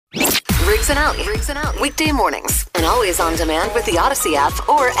Out. Weekday mornings. And always on demand with the Odyssey app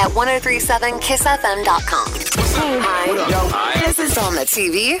or at 1037kissfm.com. Hi. This is on the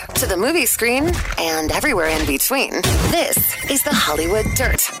TV, to the movie screen, and everywhere in between. This is the Hollywood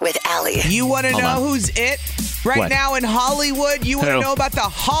Dirt with Allie. You want to know who's it right now in Hollywood? You want to know about the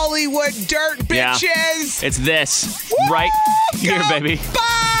Hollywood Dirt, bitches? Yeah. It's this right here, baby.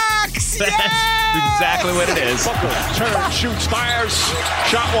 Bucks! That's exactly what it is. Booker turns, shoots, fires.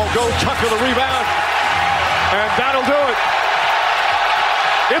 Shot won't go. Tucker the rebound. And that'll do it.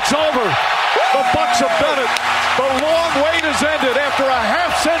 It's over. The Bucks have done it. The long wait has ended. After a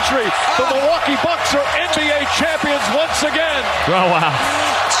half century, the Milwaukee Bucks are NBA champions once again. Oh, wow.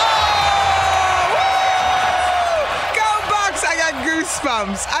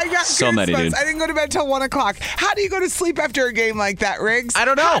 Goosebumps. I got so goosebumps. Many, dude. I didn't go to bed till 1 o'clock. How do you go to sleep after a game like that, Riggs? I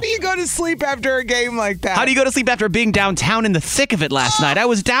don't know. How do you go to sleep after a game like that? How do you go to sleep after being downtown in the thick of it last night? I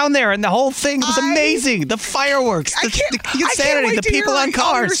was down there and the whole thing was amazing. The fireworks, the insanity, the people on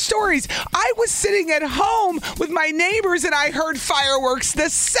cars. All your stories. I was sitting at home with my neighbors and I heard fireworks. The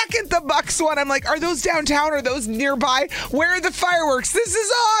second the Bucks won, I'm like, are those downtown? Are those nearby? Where are the fireworks? This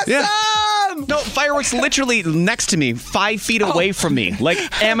is awesome. Yeah. No, fireworks literally next to me, 5 feet away from me. Like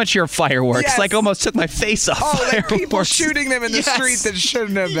amateur fireworks. Yes. Like almost took my face off. Oh, like fireworks. people shooting them in the street that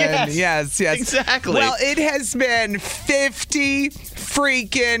shouldn't have been. Yes. Exactly. Well, it has been 50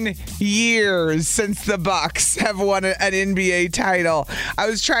 freaking years since the Bucks have won an NBA title. I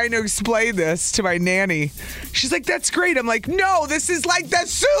was trying to explain this to my nanny. She's like, that's great. I'm like, no, this is like the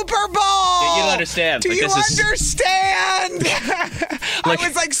Super Bowl. You don't understand. Do you understand? I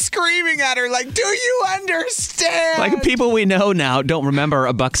was like screaming at her, like, do you understand? Like people we know now don't remember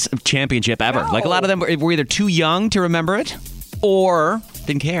a Bucks championship ever. No. Like a lot of them were either too young to remember it or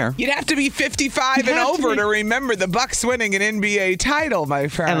didn't care. You'd have to be 55 and over to remember the Bucks winning an NBA title, my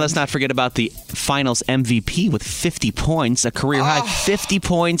friend. And let's not forget about the Finals MVP with 50 points, a career high 50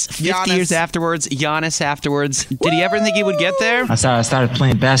 points, 50 Giannis. years afterwards. Giannis afterwards. Did he ever think he would get there? I started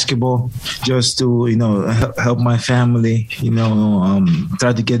playing basketball just to, help my family,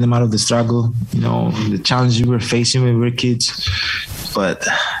 try to get them out of the struggle, the challenges we were facing when we were kids. But,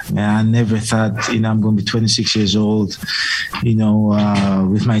 man, I never thought, I'm going to be 26 years old,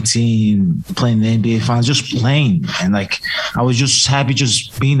 with my team playing the NBA Finals, just playing. And, I was just happy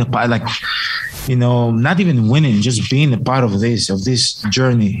just being a part, not even winning, just being a part of this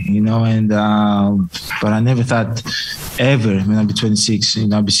journey, and but I never thought ever when I'll be 26,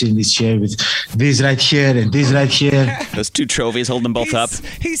 I'll be sitting in this chair with this right here and this right here. Those two trophies, holding them both up.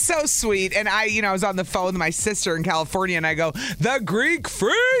 He's so sweet. And I was on the phone with my sister in California and I go, the Greek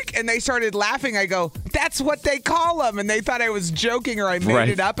Freak. And they started laughing. I go, that's what they call him. And they thought I was joking or I made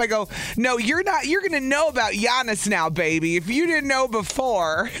it up. I go, no, you're not. You're going to know about Giannis now, baby. If you didn't know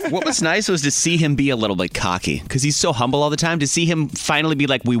before. What was nice was to see him be a little bit cocky because he's so humble all the time. To see him finally be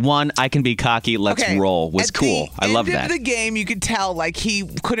like, we won, I can be cocky, let's roll, was cool. I love that. At the end of the game, you could tell he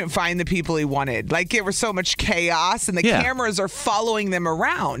couldn't find the people he wanted. There was so much chaos and the cameras are following them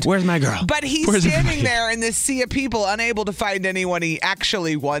around. Where's my girl? But he's standing there in this sea of people unable to find anyone he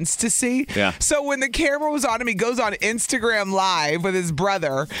actually wants to see. Yeah. So when the camera was on him, he goes on Instagram Live with his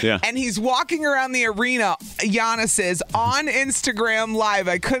brother and he's walking around the arena, Giannis is, on Instagram Live.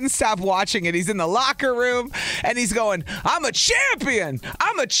 I couldn't stop watching it. He's in the locker room and he's going, I'm a champion.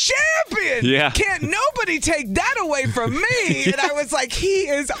 I'm a champion. Yeah. Can't nobody take that away from me. And I was like, he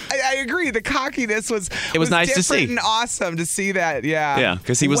is, I agree. The cockiness was nice to see. And awesome to see that. Yeah. Yeah.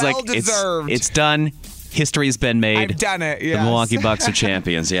 Because he was well-deserved. It's done. History's been made. I've done it, yes. The Milwaukee Bucks are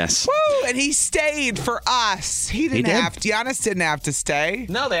champions, yes. Woo! And he stayed for us. He didn't have to. Giannis didn't have to stay.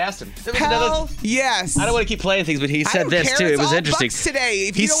 No, they asked him. Hell, yes. I don't want to keep playing things, but he said this, too. It's It was all interesting. Bucks today.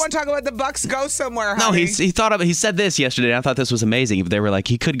 If you don't want to talk about the Bucks, go somewhere, No, honey. he said this yesterday, and I thought this was amazing. They were like,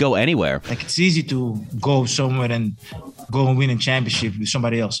 he could go anywhere. It's easy to go somewhere and go and win a championship with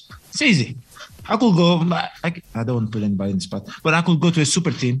somebody else. It's easy. I could go, I don't want to put anybody in the spot, but I could go to a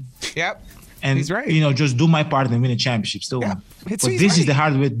super team. Yep. And, he's right. Just do my part and win a championship. Still win. But this is the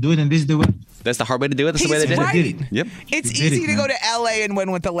hard way to do it, and this is the way. That's the hard way to do it? That's the way they did it? Yep. It's easy to go to L.A. and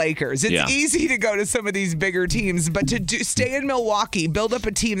win with the Lakers. It's easy to go to some of these bigger teams, but to stay in Milwaukee, build up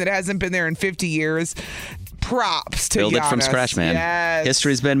a team that hasn't been there in 50 years, props to Build Giannis. it from scratch, man. Yes.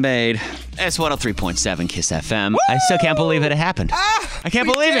 History's been made. It's 103.7 Kiss FM. Woo! I still can't believe it happened. I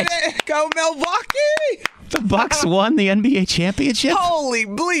can't believe it. Go Milwaukee! The Bucks won the NBA championship? Holy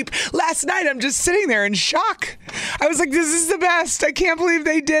bleep. Last night, I'm just sitting there in shock. I was like, this is the best. I can't believe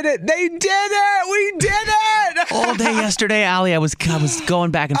they did it. They did it. We did it. All day yesterday, Allie, I was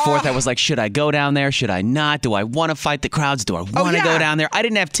going back and forth. I was like, should I go down there? Should I not? Do I want to fight the crowds? Do I want to go down there? I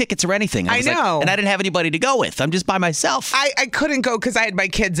didn't have tickets or anything. I know. And I didn't have anybody to go with. I'm just by myself. I couldn't go because I had my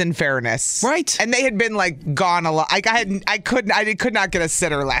kids, in fairness. Right. And they had been like gone a lot. Like I could not get a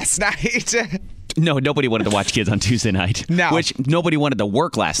sitter last night. No, nobody wanted to watch kids on Tuesday night. No. Which nobody wanted to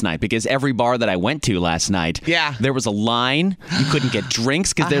work last night because every bar that I went to last night, there was a line. You couldn't get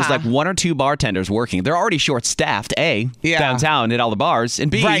drinks because there's like one or two bartenders working. They're already short-staffed, A, downtown at all the bars, and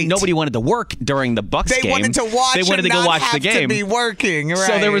B, nobody wanted to work during the Bucks game. They wanted to watch. They wanted to go watch the game. To be working, right?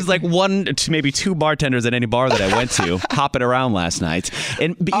 So there was like one, maybe two bartenders at any bar that I went to hopping around last night.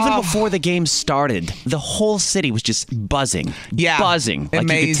 And even before the game started, the whole city was just buzzing. Yeah. Buzzing. Like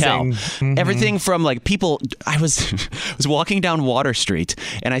amazing. you could tell. Mm-hmm. Everything from like people, I was walking down Water Street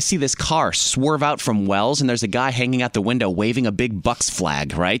and I see this car swerve out from Wells and there's a guy hanging out the window waving a big Bucks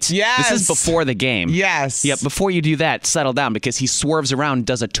flag, right? Yes. This is before the game. Yes. Yep, before you do that, settle down because he swerves around,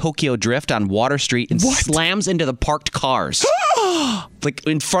 does a Tokyo drift on Water Street and slams into the parked cars. Like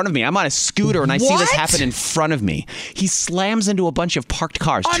in front of me. I'm on a scooter and I see this happen in front of me. He slams into a bunch of parked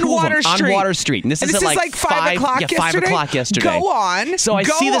cars. On Water Street. On Water Street. And this is at like 5 o'clock yesterday? 5 o'clock yesterday. Go on. So I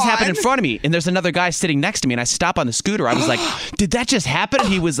see this happen in front of me and there's another guy sitting next to me and I stop on the scooter. I was like, did that just happen? And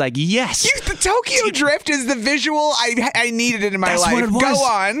he was like, yes. The Tokyo drift is the visual I needed in my life. That's what it was. Go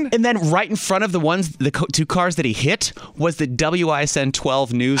on. And then right in front of the two cars that he hit was the WISN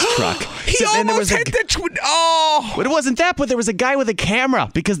 12 news truck. He almost hit the But it wasn't that, but there was a guy with a camera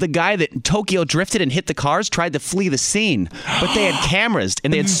because the guy that Tokyo drifted and hit the cars tried to flee the scene. But they had cameras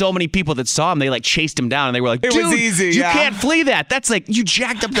and they had so many people that saw him, they like chased him down and they were like, dude, it was easy, you can't flee that. That's like, you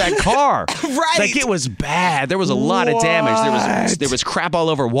jacked up that car. Right. Like it was bad. There was a lot of damage. There was crap all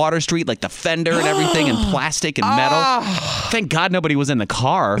over Water Street, like the fender and everything and plastic and metal. Thank God nobody was in the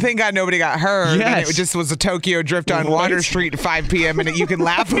car. Thank God nobody got hurt. Yes. And it just was a Tokyo drift on Water Street at 5 p.m. and you can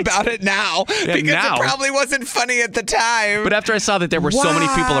laugh about it now because it probably wasn't funny at the time. But after I saw that there were so many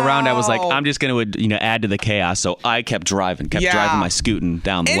people around, I was like, I'm just going to add to the chaos. So I kept driving my scooting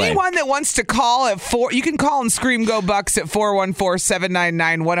down the way. Anyone that wants to call at you can call and scream Go Bucks at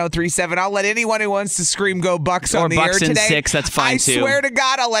 414-799-1037. I'll let anyone who wants to scream Go Bucks on the air today. Or Bucks in 6, that's fine too. I swear to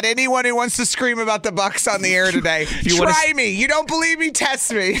God, I'll let anyone who wants to scream about the Bucks on the air today. Try me. You don't believe me?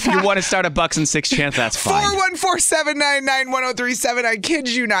 Test me. If you want to start a Bucks in 6 chant, that's fine. 414-799-1037. I kid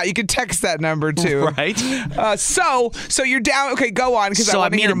you not. You can text that number too. Right. So you're down. Okay, go on because I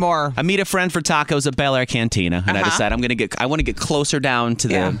want to hear more. I meet a friend for tacos at Bel Air Cantina, and I decide I want to get closer down to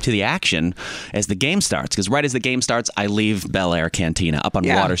the action as the game starts. Because right as the game starts, I leave Bel Air Cantina up on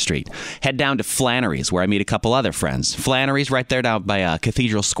Water Street, head down to Flannery's where I meet a couple other friends. Flannery's right there down by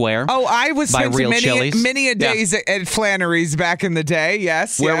Cathedral Square. Oh, I was by Real Chili's. many a days at Flannery's back in the day.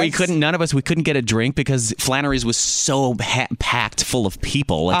 Yes, where we couldn't get a drink because Flannery's was so packed full of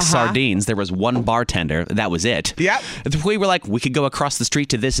people like sardines. There was one bartender. That was it. Yep. We were like, we could go across the street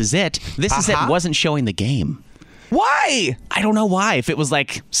to This Is It. This Is It wasn't showing the game. Why? I don't know why. If it was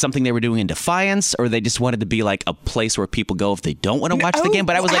like something they were doing in defiance, or they just wanted to be like a place where people go if they don't want to watch the game.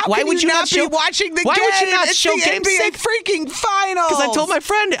 But I was like, why would you not be watching the game? Why would you not show the Game 6? freaking finals. Because I told my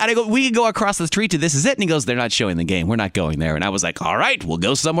friend, and I go, we can go across the street to This Is It, and he goes, they're not showing the game. We're not going there. And I was like, all right, we'll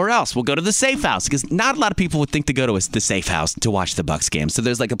go somewhere else. We'll go to the Safe House because not a lot of people would think to go to the Safe House to watch the Bucks game. So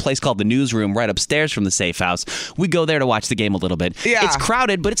there's like a place called the Newsroom right upstairs from the Safe House. We go there to watch the game a little bit. Yeah. It's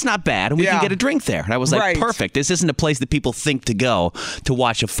crowded, but it's not bad, and we can get a drink there. And I was like, perfect. This isn't a place that people think to go to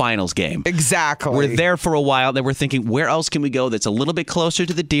watch a finals game. Exactly. We're there for a while. Then we're thinking, where else can we go that's a little bit closer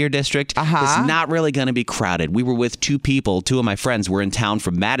to the Deer District? It's not really going to be crowded. We were with two of my friends were in town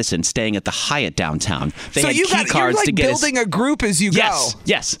from Madison, staying at the Hyatt downtown. They had key cards you're like to get building a group as you go.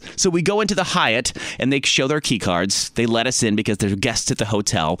 Yes. So we go into the Hyatt and they show their key cards. They let us in because they're guests at the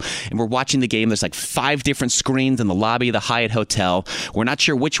hotel, and we're watching the game. There's like 5 different screens in the lobby of the Hyatt Hotel. We're not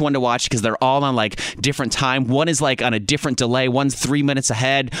sure which one to watch because they're all on like different time. One is like on a different delay. One's 3 minutes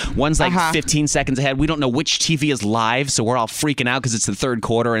ahead. One's like 15 seconds ahead. We don't know which TV is live, so we're all freaking out because it's the third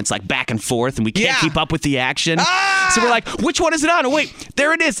quarter and it's like back and forth and we can't keep up with the action. So we're like, which one is it on? Oh, wait,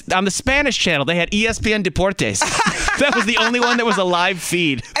 there it is. On the Spanish channel, they had ESPN Deportes. That was the only one that was a live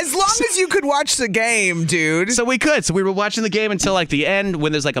feed. As long as you could watch the game, dude. So we could. So we were watching the game until like the end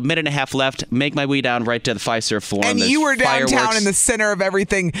when there's like a minute and a half left. Make my way down right to the Fiserv Forum. And you were downtown in the center of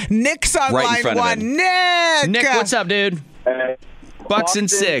everything. Nick's on line 1. Nick, what's up, dude? Bucks in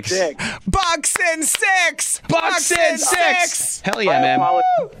 6. Bucks in 6. Bucks in 6. Hell yeah, man.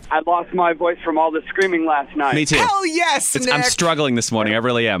 I lost my voice from all the screaming last night. Me too. Hell yes, Nick. I'm struggling this morning. I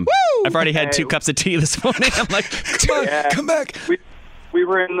really am. Woo! I've already had 2 cups of tea this morning. I'm like, come on, come back. we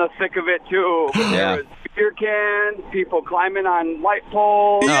were in the thick of it, too. Yeah. There was beer cans, people climbing on light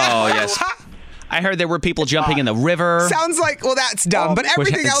poles. Oh, yes. I heard there were people jumping in the river. Sounds like, well, that's dumb, but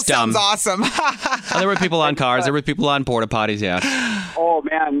everything it's else dumb. sounds awesome. There were people on cars. There were people on porta potties, yeah. Oh,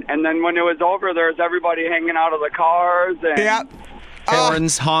 man. And then when it was over, there was everybody hanging out of the cars. And Yeah.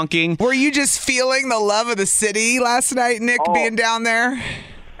 Horns honking. Were you just feeling the love of the city last night, Nick, being down there?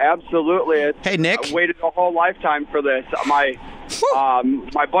 Absolutely. Hey, Nick. I waited a whole lifetime for this. My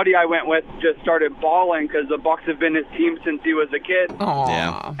buddy I went with just started bawling because the Bucks have been his team since he was a kid.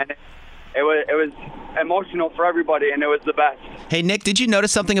 Yeah. And it was emotional for everybody, and it was the best. Hey, Nick, did you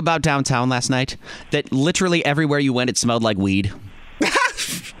notice something about downtown last night? That literally everywhere you went, it smelled like weed?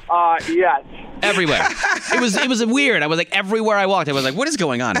 Yes. Everywhere. It was weird. I was like, everywhere I walked, I was like, what is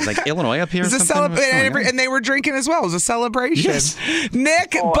going on? It's like Illinois up here or It's a something? What's going on? and they were drinking as well. It was a celebration. Yes.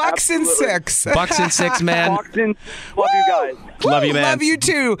 Nick, Bucks and absolutely. 6. Bucks and 6, man. Boston, love you guys. Love you, man. Love you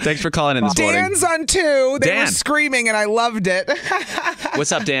too. Thanks for calling in this morning. Dan's on 2. They Dan. were screaming, and I loved it.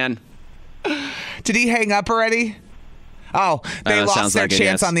 What's up, Dan? Did he hang up already? Oh, they lost sounds their like it,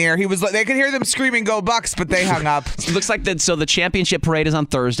 chance yes. on the air. They could hear them screaming, "Go Bucks!" but they hung up. It looks like that. So the championship parade is on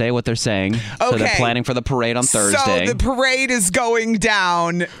Thursday. What they're saying. So they're Okay. planning for the parade on Thursday. So the parade is going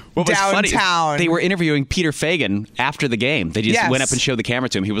down What was funny is downtown. they were interviewing Peter Fagan after the game. They just Yes. went up and showed the camera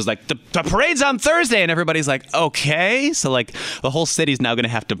to him. He was like, the parade's on Thursday. And everybody's like, okay. So, like, the whole city's now going to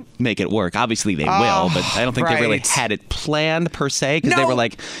have to make it work. Obviously, they will, but I don't think they really right. had it planned, per se, because they No, were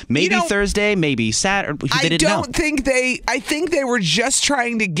like, maybe you know, Thursday, maybe Saturday. They I didn't know. don't think I think they were just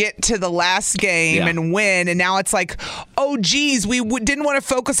trying to get to the last game Yeah. and win, and now it's like, oh geez, we didn't want to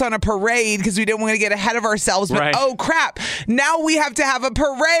focus on a parade because we didn't want to get ahead of ourselves, but Right. oh crap, now we have to have a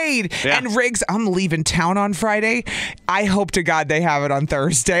parade. Yeah. And Riggs, I'm leaving town on Friday. I hope to God they have it on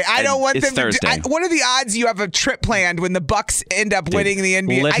Thursday. I don't want it's them to Thursday. what are the odds you have a trip planned when the Bucks end up winning the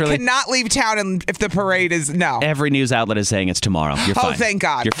NBA? I literally- cannot leave town if the parade is no. Every news outlet is saying it's tomorrow. You're fine. Oh, thank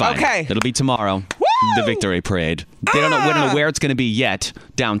God. You're fine. Okay. It'll be tomorrow. The victory parade. They don't know where it's going to be yet.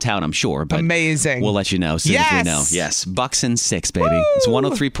 Downtown, I'm sure. But Amazing. We'll let you know as soon as we Yes. know. Yes. Bucks and 6, baby. It's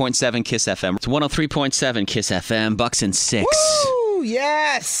 103.7 Kiss FM. It's 103.7 Kiss FM. Bucks and 6. Ooh,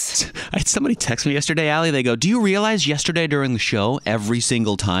 yes. I had somebody text me yesterday, Allie. They go, do you realize yesterday during the show, every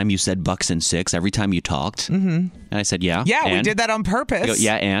single time you said Bucks and 6, every time you talked? Mm-hmm. And I said, yeah. Yeah, we and? did that on purpose. I go,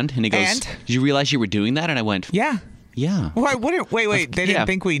 yeah, and? And he goes, And? did you realize you were doing that? And I went, Yeah. yeah. Well, I wouldn't. Wait. They Yeah. didn't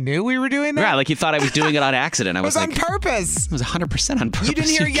think we knew we were doing that? Right, like you thought I was doing it on accident. I It was was like, on purpose. it was 100% on purpose. You didn't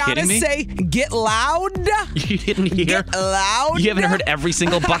hear Are you kidding Giannis me? say, get loud? You didn't hear? Get loud? You haven't heard every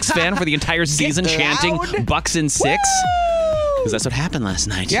single Bucks fan for the entire season chanting loud? Bucks in 6? Woo! Because that's what happened last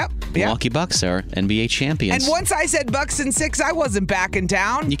night. Yep. Milwaukee Bucks are NBA champions. And once I said Bucks and 6, I wasn't backing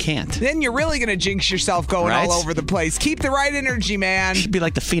down. You can't. Then you're really going to jinx yourself going Right? all over the place. Keep the right energy, man. You'd be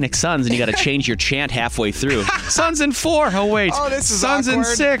like the Phoenix Suns, and you got to change your chant halfway through. Suns in 4. Oh wait. Oh, this is Suns in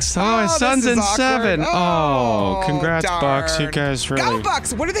awkward. 6. Oh, Oh, Suns this is in awkward. 7. Oh, congrats, darn. Bucks. You guys really. Go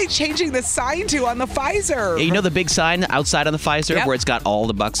Bucks. What are they changing the sign to on the Pfizer? Yeah, you know the big sign outside on the Pfizer Yep. where it's got all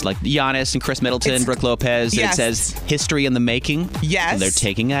the Bucks, like Giannis and Chris Middleton, It's- Brook Lopez, and Yes. it says history in the making? Yes. And they're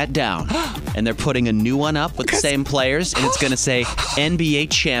taking that down. And they're putting a new one up with the same players, and it's going to say NBA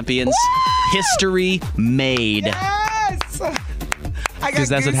champions, history made. Yes! I got 'Cause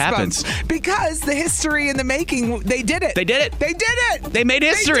that's what goosebumps. happens. Because the history in the making, they did it. They did it. They did it. They made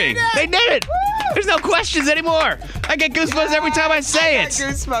history. They did it. Woo! There's no questions anymore. I get goosebumps every time I say I it. got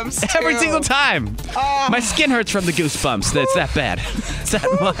goosebumps Every too. single time. My skin hurts from the goosebumps. That's that bad. It's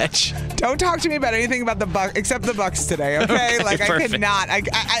that much. Don't talk to me about anything about the Bucks except the Bucks today, okay? Okay, like perfect. I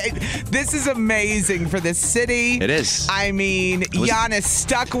cannot. This is amazing for this city. It is. I mean, Giannis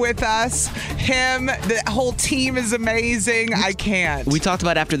stuck with us. Him, the whole team is amazing. I can't. We talked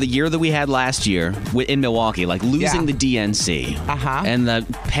about after the year that we had last year in Milwaukee, like losing Yeah. the DNC and the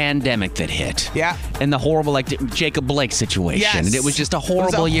pandemic that hit. Yeah. And the horrible, like, Jacob Blake situation. Yes. And it was just a It was a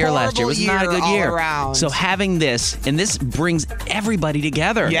horrible year last year. It was horrible not a good year year. all around. So having this, and this brings everybody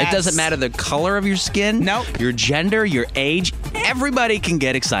together. Yes. It doesn't matter the color of your skin, Nope. your gender, your age. Everybody can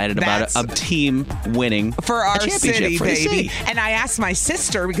get excited about a team winning for our a championship city, for the baby. city. And I asked my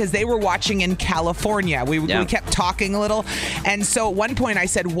sister because they were watching in California. We kept talking a little. And so at one point I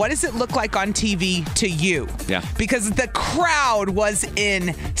said, what does it look like on TV to you? Yeah. Because the crowd was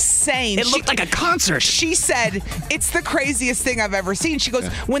insane. It looked like a concert. She said, it's the craziest thing I've ever seen. She goes,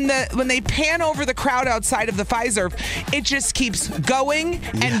 when they pan over the crowd outside of the Pfizer, it just keeps going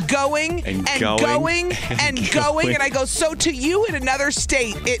and going and going and going. And I go, so to you in another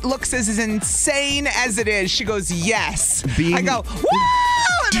state, it looks as insane as it is. She goes, yes. I go, woo!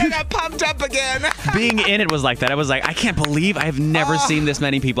 And got pumped up again. Being in it was like that. I was like, I can't believe I have never seen this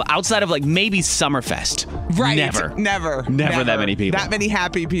many people outside of like maybe Summerfest. Right. Never that many people. That many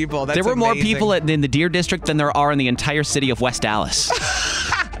happy people. That's there were more amazing. people in the Deer District than there are in the entire city of West Dallas.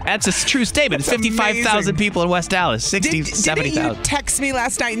 That's a true statement. 55,000 people in West Dallas. 60, 70,000. Didn't you text me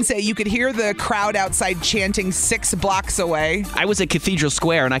last night and say you could hear the crowd outside chanting 6 blocks away? I was at Cathedral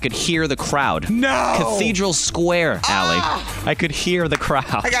Square and I could hear the crowd. No. Cathedral Square, Allie. I could hear the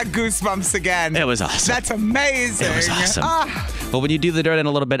crowd. I got goosebumps again. It was awesome. That's amazing. It was awesome. Well, when you do the dirt in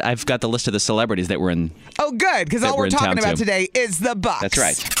a little bit, I've got the list of the celebrities that were in. Oh, good, because all we're talking about today is the Bucks. That's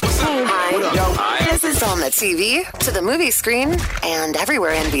right. Hi. This is on the TV, to the movie screen, and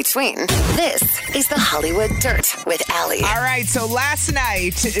everywhere in between. This is the Hollywood Dirt with Allie. All right, so last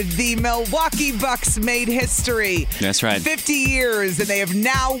night, the Milwaukee Bucks made history. That's right. 50 years, and they have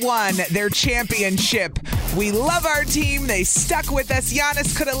now won their championship. We love our team. They stuck with us.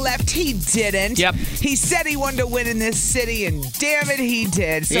 Giannis could have left. He didn't. Yep. He said he wanted to win in this city, and damn it, he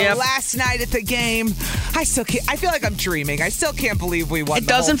did. So last night at the game, I feel like I'm dreaming. I still can't believe we won It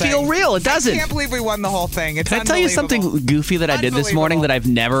doesn't feel real. It doesn't. I can't believe we won the whole thing. It's Can I tell you something goofy that I did this morning that I've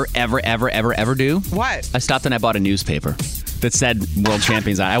never, ever do? What? I stopped and I bought a newspaper that said World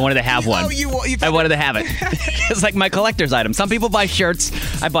Champions on it. I wanted to have one. I wanted to have it. It's like my collector's item. Some people buy shirts.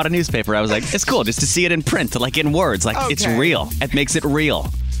 I bought a newspaper. I was like, it's cool just to see it in print, like in words. Like, it's real. It makes it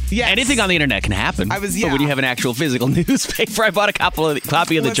real. Yes. Anything on the internet can happen. But when you have an actual physical newspaper, I bought a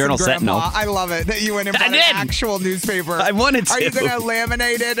copy of the Journal Sentinel. I love it that you went and bought an actual newspaper. I wanted to. Are you going to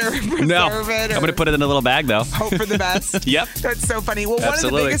laminate it or preserve it? I'm going to put it in a little bag, though. Hope for the best. Yep. That's so funny. Well, one of the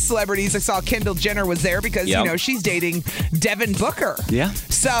biggest celebrities I saw, Kendall Jenner, was there because, she's dating Devin Booker. Yeah.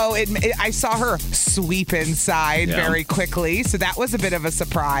 So I saw her sweep inside very quickly. So that was a bit of a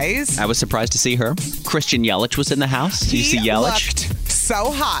surprise. I was surprised to see her. Christian Yelich was in the house. Did you see Yelich? Looked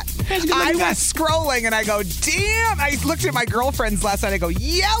so hot. I was scrolling and I go, damn. I looked at my girlfriends last night. I go,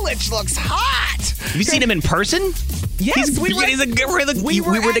 Yelich looks hot. Have you seen him in person? Yes, we were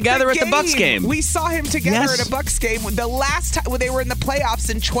together at the Bucks game. We saw him together at a Bucks game. The last time they were in the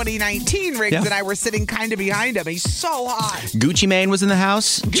playoffs in 2019, Riggs and I were sitting kind of behind him. He's so hot. Gucci Mane was in the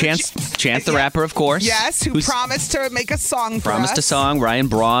house. Chance the Rapper, of course. Yes, who promised to make a song for us. Promised a song. Ryan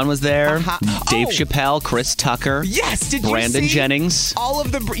Braun was there. Dave Chappelle, Chris Tucker. Yes, did you Brandon see Jennings. All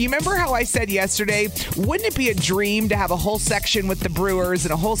of the. You remember how I said yesterday? Wouldn't it be a dream to have a whole section with the Brewers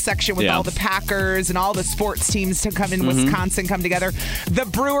and a whole section with all the Packers and all the sports teams to come in Wisconsin come together? The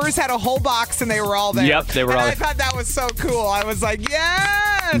Brewers had a whole box and they were all there. Yep, they were all there. I thought that was so cool. I was like,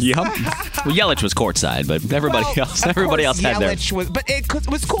 yes. Yep. Well, Yelich was courtside, but everybody else had there. But it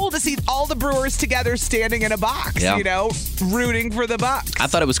was cool to see all the Brewers together standing in a box, rooting for the Bucks. I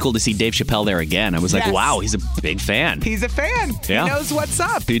thought it was cool to see Dave Chappelle there again. I was like, wow, he's a big fan. He's a fan. Yeah. He knows what's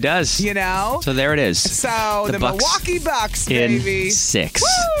up. He does. So there it is. So the Milwaukee Bucks, baby. In 6.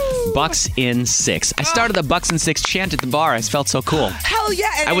 Woo! Bucks in 6. I started the Bucks in 6 chant at the bar. I felt so cool. Hell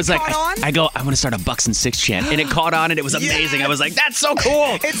yeah. And I was like, on? I want to start a Bucks in 6 chant. And it caught on and it was amazing. I was like, that's so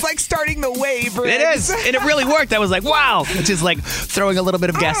cool. It's like starting the wave. It is. And it really worked. I was like, wow. It's just like throwing a little bit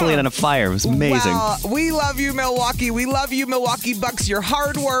of gasoline on a fire. It was amazing. Well, we love you, Milwaukee. We love you, Milwaukee Bucks. Your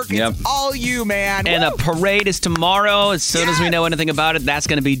hard work. It's all you, man. And the parade is tomorrow. As soon as we know anything about it, that's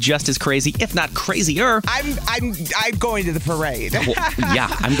going to be just as crazy, if not crazier. I'm going to the parade. Well,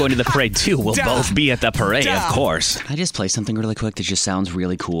 I'm going to the parade too. We'll both be at the parade, of course. Can I just play something really quick that just sounds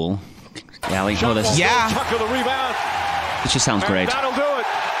really cool? Allie, this. Tucker the rebound. It just sounds great. That'll do it.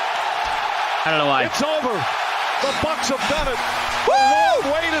 I don't know why. It's over. The Bucks have done it. The long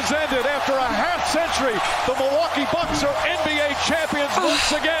wait has ended. After a half century, the Milwaukee Bucks are NBA champions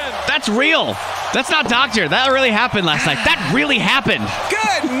once again. That's real. That's not doctored. That really happened last night. That really happened.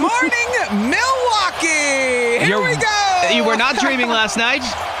 Good morning, Milwaukee. Here we go. You were not dreaming last night.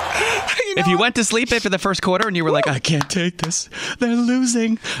 If you went to sleep after the first quarter and you were like, I can't take this. They're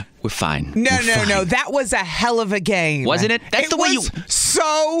losing. We're fine. No. That was a hell of a game. Wasn't it? That's the way you...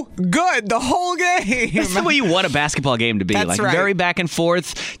 so good, the whole game. That's the way you want a basketball game to be. That's right. Very back and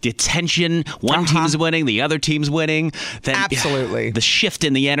forth, the tension, one team's winning, the other team's winning. Then, absolutely. The shift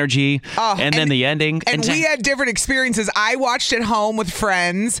in the energy, and then the ending. And we had different experiences. I watched at home with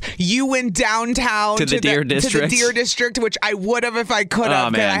friends. You went downtown to the Deer District, which I would have if I could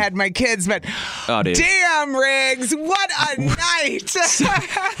have, because I had my kids. But damn, Riggs, what a night.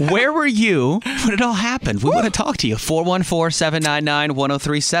 Where were you when it all happened? We want to talk to you.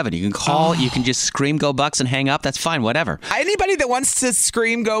 414-799-1037. You can call. You can just scream, "Go Bucks," and hang up. That's fine. Whatever. Anybody that wants to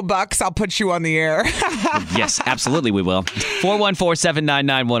scream, "Go Bucks," I'll put you on the air. Yes, absolutely we will.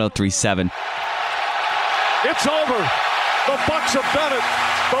 414-799-1037. It's over. The Bucks have done it.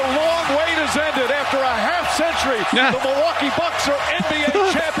 The long wait has ended after a half century. Yeah. The Milwaukee Bucks are NBA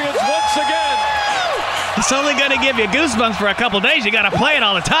champions once again. It's only going to give you goosebumps for a couple days. You got to play it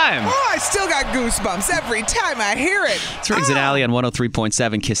all the time. Oh, I still got goosebumps every time I hear it. It's Riggs and Alley on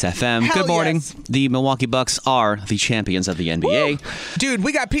 103.7 KISS FM. Hell Good morning. yes. The Milwaukee Bucks are the champions of the NBA. Dude,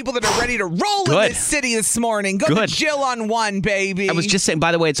 we got people that are ready to roll in Good. this city this morning. Go Good. to Jill on 1, baby. I was just saying,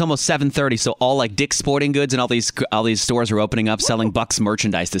 by the way, it's almost 7:30, so all like Dick's Sporting Goods and all these stores are opening up selling Bucks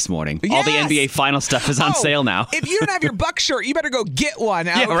merchandise this morning. All the Yes. NBA final stuff is on Oh, sale now. If you don't have your Buck shirt, you better go get one,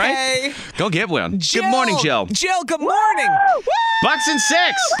 okay? Yeah, right? Go get one. Jill, Good morning, Jill. Jill, good morning. Woo! Bucks and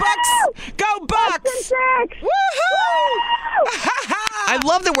 6. Bucks, go Bucks. Woohoo! I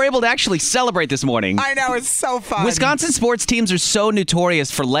love that we're able to actually celebrate this morning. I know, it's so fun. Wisconsin sports teams are so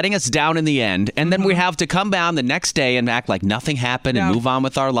notorious for letting us down in the end, and then we have to come down the next day and act like nothing happened and No. move on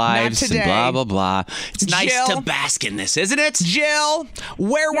with our lives and today. blah, blah, blah. It's nice Jill. to bask in this, isn't it? Jill,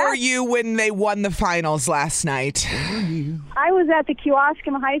 where were you when they won the finals last night? I was at the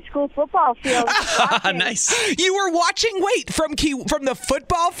Kewaskum High School football field. watching. Nice. You were watching, from the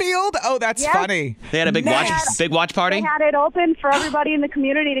football field? Oh, that's Yes. funny. They had a big watch party? They had it open for everybody in the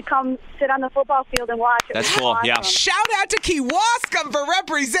community to come sit on the football field and watch it. That's It was cool, awesome. yeah. Shout out to Kewaskum for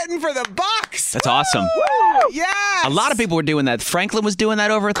representing for the Bucks. That's awesome. Yes. A lot of people were doing that. Franklin was doing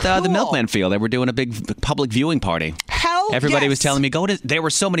that over at the Cool. Milkman Field. They were doing a big public viewing party. Hell Everybody yes. was telling me, there were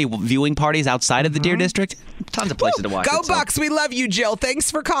so many viewing parties outside of the Deer District. Tons of places to watch Go it, so. Bucks. We love you, Jill.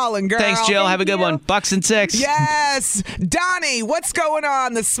 Thanks for calling, girl. Thanks, Jill. Have a good one. Bucks and 6. Yes. Donnie, what's going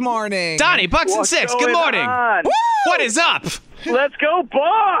on this morning? Donnie, Bucks and What's 6. Good going morning. on? What is up? Let's go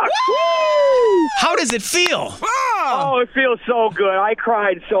Bucks! How does it feel? Oh, it feels so good. I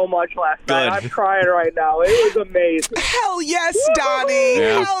cried so much last night. Good. I'm crying right now. It was amazing. Hell yes, Donnie.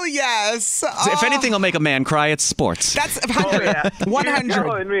 Yeah. Hell yes. If anything will make a man cry, it's sports. That's 100. You're 100.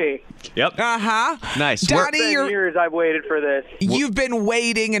 telling me. Yep. Uh-huh. Nice. Donnie, 10 years I've waited for this. you've been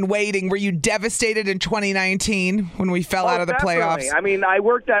waiting and waiting. Were you devastated in 2019 when we fell out of the Definitely. playoffs? I mean, I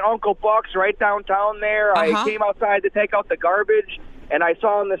worked at Uncle Buck's right downtown there. Uh-huh. I came outside to take out the garbage, and I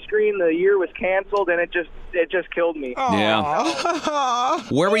saw on the screen the year was canceled, and it just killed me. Aw.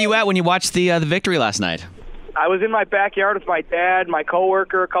 Where were you at when you watched the victory last night? I was in my backyard with my dad, my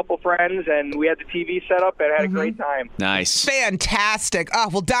coworker, a couple friends, and we had the TV set up and had a great time. Nice. Fantastic. Oh,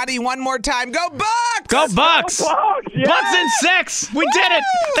 well, Donnie, one more time. Go Bucks! Go Bucks! Bucks, yeah! Bucks and 6. We did it.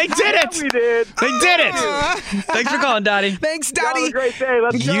 They did Yeah, it. we did. They did it. Thanks for calling, Donnie. Thanks, Y'all have Donnie. a great day.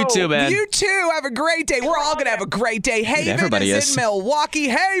 Let's go. You too, man. You too. Have a great day. We're all going to have a great day. Haven everybody is is. in Milwaukee.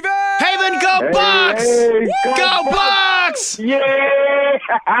 Haven! Haven, go Bucks! Hey, Go Bucks! Yeah!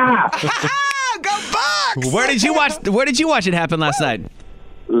 Go Bucks! Where did you watch it happen last night?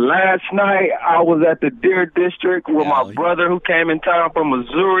 Last night, I was at the Deer District with my brother who came in town from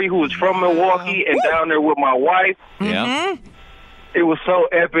Missouri, who was from Milwaukee, and down there with my wife. Yeah. It was so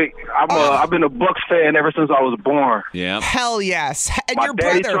epic. I've been a Bucks fan ever since I was born. Yeah. Hell yes. And My your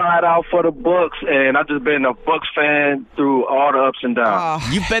daddy brother. tried out for the Bucks, and I've just been a Bucks fan through all the ups and downs.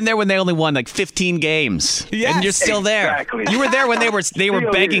 You've been there when they only won like 15 games. Yes. And you're still there. Exactly. You were there when they were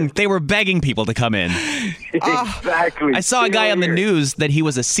Still begging here. they were begging people to come in. Exactly. I saw a Still guy on the here. news that he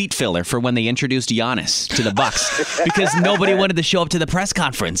was a seat filler for when they introduced Giannis to the Bucks because nobody wanted to show up to the press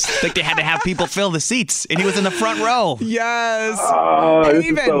conference. Like they had to have people fill the seats, and he was in the front row. Yes. Oh, this is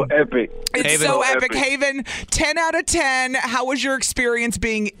Haven. so epic. It's Haven. so epic. Haven, 10 out of 10. How was your experience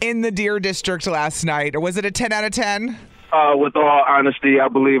being in the Deer District last night? Or was it a 10 out of 10? With all honesty, I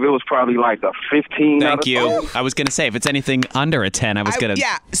believe it was probably like a 15. out Thank of you. I was going to say, if it's anything under a 10, I was going to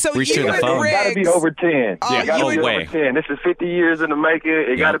yeah, so reach you through the and phone. Rick- It got to be over 10. Yeah, It got to you be and- over 10. This is 50 years in the making.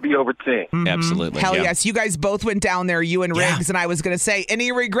 It got to be over 10. Absolutely. Hell yeah. yes. You guys both went down there, you and Yeah. Riggs, and I was going to say,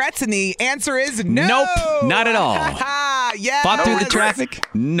 any regrets? And the answer is no. Nope, not at all. Yes. Fought through the regrets. traffic?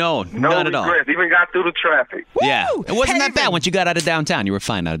 No, No not at all. regrets. Even got through the traffic. Yeah. It wasn't that bad Haven. once you got out of downtown. You were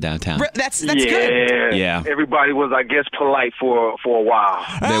fine out of downtown. That's yeah. good. Yeah. Everybody was, I guess, polite for a while.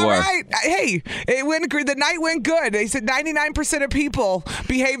 They All were. right. Hey, it went. The night went good. They said 99% of people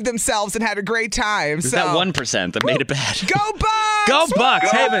behaved themselves and had a great time. It's so that 1% that made it bad. Go Bucks! Go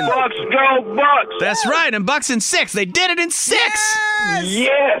Bucks, Go Haven. Bucks, go Bucks. That's right. And Bucks in 6. They did it in 6. Yes!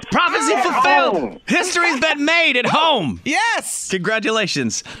 Yes. Prophecy At fulfilled. home. History's been made at home. Yes.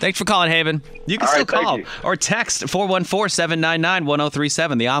 Congratulations. Thanks for calling, Haven. You can All still right, thank call you. or text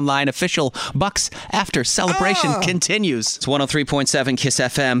 414-799-1037. The online official Bucks After celebration continues. It's 103.7 Kiss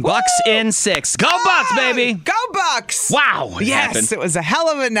FM. Bucks in 6. Go Bucks, baby. Go Bucks. Wow. It Yes, happened. it was a hell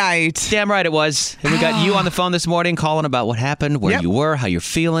of a night. Damn right it was. And we got you on the phone this morning calling about what happened, where Yep. you were, how you're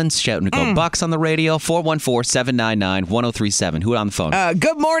feeling, shouting to Go Bucks on the radio. 414-799-1037. Who on the phone?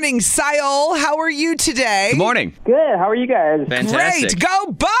 Good morning, Sayol. How are you today? Good morning. Good. How are you guys? Fantastic. Great.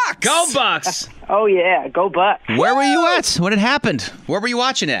 Go Bucks. Go Bucks. Oh, yeah. Go Bucks. Where were you at when it happened? Where were you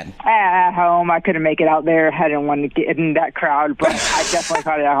watching at? At home. I couldn't make it out there. I didn't want to get in that crowd, but I definitely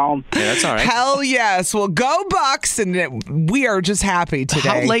caught it at home. Yeah, that's all right. Hell yes. Well, go Bucks, and we are just happy today.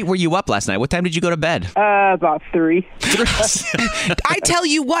 How late were you up last night? What time did you go to bed? About 3. I tell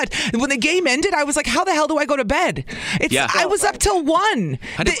you what, when the game ended, I was like, how the hell do I go to bed? Yeah. I was up till 1.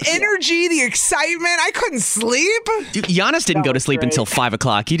 I The did- energy, the excitement, I couldn't sleep. Giannis didn't go to sleep until 5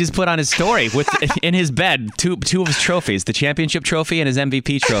 o'clock. He just put on his story with in his bed two of his trophies, the championship trophy and his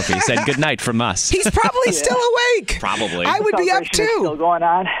MVP trophy. He said good night from us. He's probably still awake. Probably. I would be up Celebration is still too. going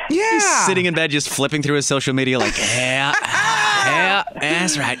on. Yeah. He's sitting in bed just flipping through his social media like, yeah,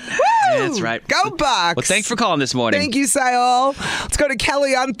 that's right. That's right. Go Bucks. Well, thanks for calling this morning. Thank you, Sayol. Let's go to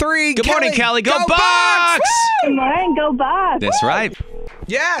Kelly on 3. Good morning, Kelly. Go Bucks! Woo! Good morning. Go Bucks. That's right.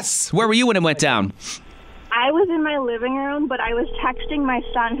 Yes. Where were you when it went down? I was in my living room, but I was texting my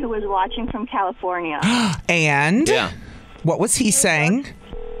son who was watching from California. And Yeah. what was he saying?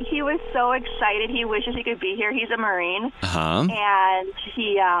 He was so excited. He wishes he could be here. He's a Marine. Uh-huh. And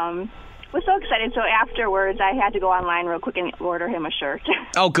he was so excited. So afterwards, I had to go online real quick and order him a shirt.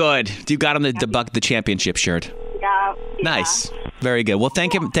 Oh, good. You got him the championship shirt. Yeah. Nice. Very good. Well,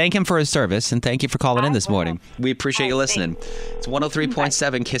 thank him for his service, and thank you for calling in this morning. We appreciate you listening. It's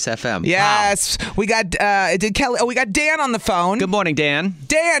 103.7 Kiss FM. Yes. We got did Kelly we got Dan on the phone. Good morning, Dan.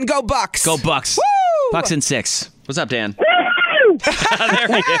 Dan, go Bucks. Go Bucks. Woo! Bucks in 6. What's up, Dan?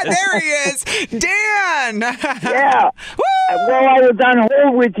 There he is. Dan. Yeah. Woo! Well, I was on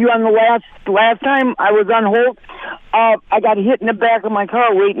hold with you on the last time I was on hold. I got hit in the back of my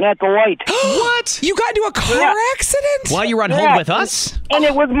car waiting at the light. What? You got into a car accident? While you were on hold with us? And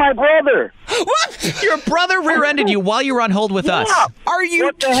it was my brother. What? Your brother rear-ended you while you were on hold with us. Are you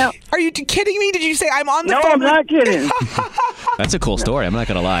What the hell? Are you kidding me? Did you say I'm on the No, phone? I'm not kidding. That's a cool story. I'm not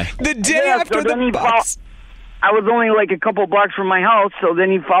going to lie. The day Yeah, after so then the he Bucks. I was only like a couple blocks from my house, so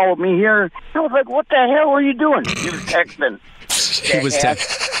then he followed me here. I was like, what the hell are you doing? He was texting. He was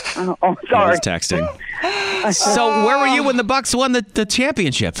texting. Oh, He sorry. was texting. So where were you when the Bucks won the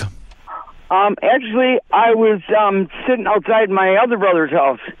championship? Actually, I was sitting outside my other brother's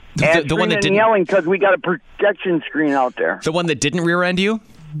house. And The one that screaming and didn't- yelling because we got a protection screen out there. The one that didn't rear-end you?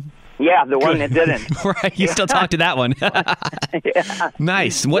 Yeah, the one that didn't. Right. You still talk to that one.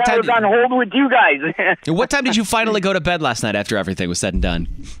 Nice. What I time? was on hold with you guys. What time did you finally go to bed last night after everything was said and done?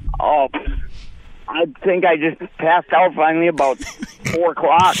 Oh, I think I just passed out finally about 4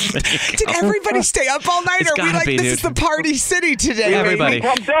 o'clock. Did everybody stay up all night? It's Or are we gotta like, be, this is dude. the party city today? Everybody. baby?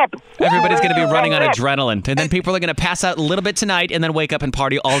 Pumped up. Everybody's going to be running on Pumped up. adrenaline. And then people are going to pass out a little bit tonight and then wake up and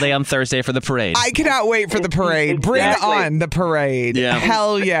party all day on Thursday for the parade. I cannot wait for the parade. Bring Exactly. on the parade. Yeah.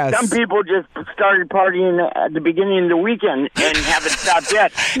 Hell yes. Some people just started partying at the beginning of the weekend and haven't stopped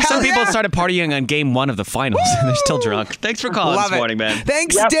yet. Some Hell people yeah. started partying on game 1 of the finals and they're still drunk. Thanks for calling Love this it. morning, man.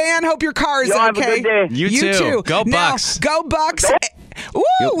 Thanks, Yep. Dan. Hope your car is Y'all have a okay. good day. You too. Go Now, Bucks. Go Bucks. Woo!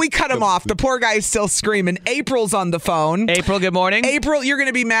 We cut him off. The poor guy's still screaming. April's on the phone. April, good morning. April, you're going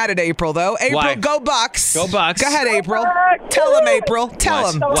to be mad at April, though. April, Why? go Bucks. Go Bucks. Go ahead, April. Tell him, April. Tell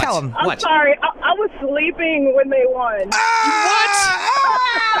What? him. What? Tell him. What? Sorry, I was sleeping when they won.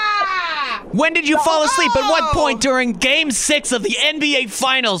 When did you fall asleep? At what point during Game 6 of the NBA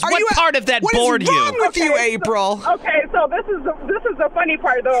Finals? What part of that bored What is wrong you? with you, April? Okay, so this is the funny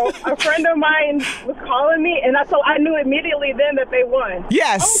part though. A friend of mine was calling me, and so I knew immediately then that they won.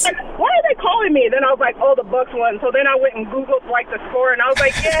 Yes. I was like, why are they calling me? Then I was like, oh, the Bucks won. So then I went and Googled like the score, and I was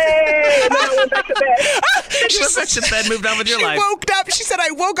like, yay! And then I went back to bed. You went back to bed, moved on with your She life. woke up. She said,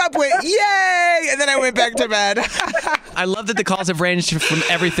 I woke up with yay, and then I went back to bed. I love that the calls have ranged from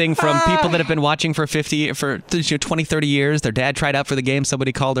everything from people that have been watching for 20, 30 years. Their dad tried out for the game,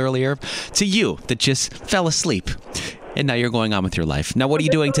 somebody called earlier, to you that just fell asleep. And now you're going on with your life. Now, what are you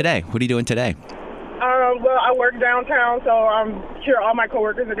doing today? What are you doing today? Well, I work downtown, so I'm sure all my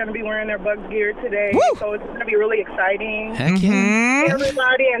coworkers are going to be wearing their Bucks gear today. Woo! So it's going to be really exciting. Heck yeah.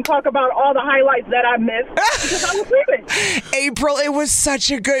 Everybody, and talk about all the highlights that I missed because I was sleeping. April, it was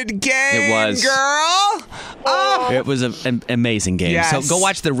such a good game. It was. Girl. Oh. It was an amazing game. Yes. So go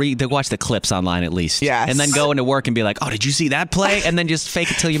watch watch the clips online at least. Yes. And then go into work and be like, oh, did you see that play? And then just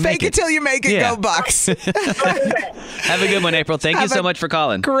fake it till you make it. Fake it till you make it. Yeah. Go Bucks. Have a good one, April. Thank you so much for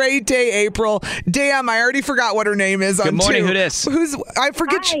calling. Great day, April. Damn, I already forgot what her name is. Good morning. Who Who dis? I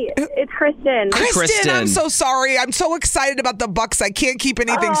forget. Hi, it's Kristen. Kristen, I'm so sorry. I'm so excited about the Bucks. I can't keep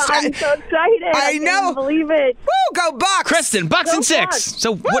anything straight. I'm so excited. I know. Can't believe it. Woo, go Bucks. Kristen, Bucks Go and 6. Bucks.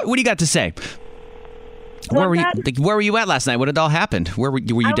 So what do you got to say? Where were you at last night? What had all happened? Were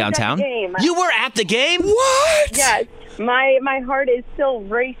you I was downtown? At the game. You were at the game? What? Yes. My heart is still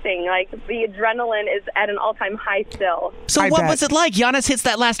racing. Like, the adrenaline is at an all-time high still. So what was it like? Giannis hits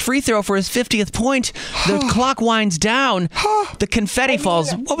that last free throw for his 50th point. The clock winds down. The confetti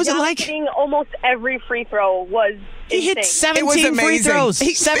falls. What was it like? Hitting almost every free throw was He hit insane. 17 free throws. It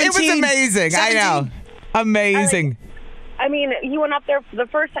was 17. amazing. 17. I know. Amazing. I mean, he went up there the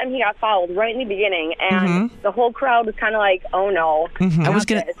first time he got fouled right in the beginning, and the whole crowd was kind of like, "Oh no!" I was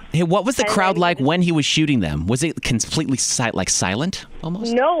gonna. Hey, what was the And crowd then- like when he was shooting them? Was it completely silent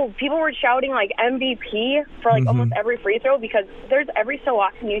almost? No, people were shouting like MVP for like almost every free throw because there's every so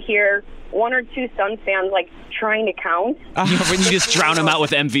often you hear one or two Suns fans like trying to count. When you just drown him out with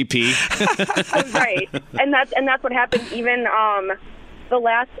MVP. Right, and that's what happened. Even the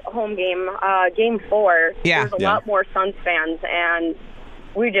last home game, Game 4. Yeah. There's a lot more Suns fans, and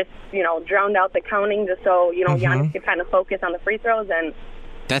we just drowned out the counting just so Giannis could kind of focus on the free throws and.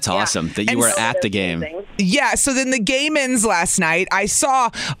 That's awesome that you were at the game. Yeah, so then the game ends last night. I saw,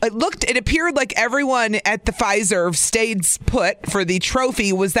 it appeared like everyone at the Pfizer stayed put for the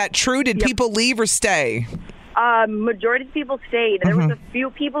trophy. Was that true? Did people leave or stay? Majority of people stayed. There was a few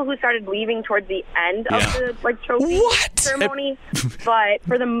people who started leaving towards the end of the trophy ceremony, but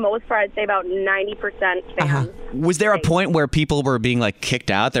for the most part, I'd say about 90% fans. Was there a point where people were being like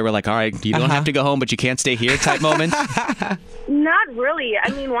kicked out? They were like, all right, you don't have to go home, but you can't stay here type moment? Not really. I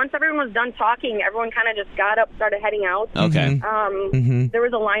mean, once everyone was done talking, everyone kind of just got up, started heading out. Okay. There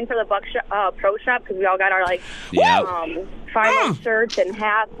was a line for the Buck Pro Shop because we all got our final shirts and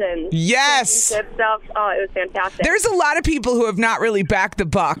hats and championship stuff. Oh, it was fantastic. There's a lot of people who have not really backed the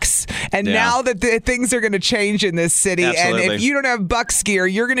Bucks, and now that things are going to change in this city, Absolutely. and if you don't have Bucks gear,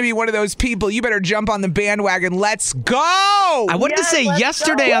 you're going to be one of those people. You better jump on the bandwagon. Let's go! I wanted to say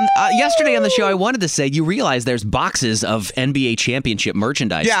yesterday on the show, I wanted to say you realize there's boxes of NBA championship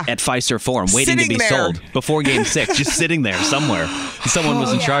merchandise at Pfizer Forum waiting to be sold before Game 6, just sitting there somewhere. Someone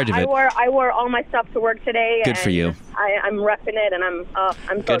was in charge of it. I wore all my stuff to work today. Good for you. I'm repping it, and I'm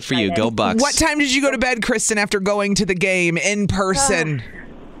so Good for you. excited. Go Bucks. What time did you go to bed, Kristen, after going to the game in person?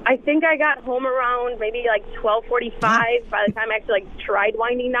 I think I got home around maybe like 12:45. By the time I actually tried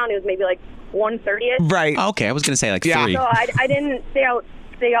winding down, it was maybe like 1:30ish. Right. Okay, I was going to say like 3. So I didn't stay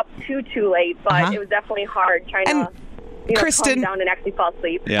up too late, but it was definitely hard trying to Kristen, calm down and actually fall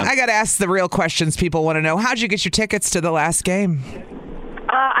asleep. I got to ask the real questions people want to know. How'd you get your tickets to the last game?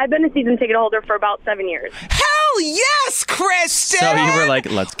 I've been a season ticket holder for about 7 years. Hell yes, Kristen! So you were like,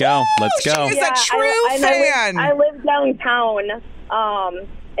 let's go. Let's go. She's a true fan. I live downtown,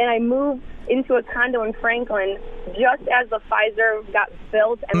 and I moved into a condo in Franklin just as the Pfizer got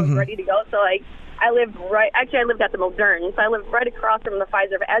built and was ready to go. So, I lived at the Modern, so I lived right across from the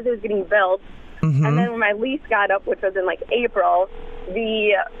Pfizer as it was getting built. And then when my lease got up, which was in April,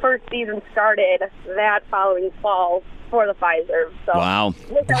 the first season started that following fall for the Pfizer. So wow. Wish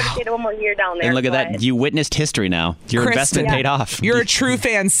I would have stayed one more year down there. And look at that. You witnessed history now. Your investment paid off. You're a true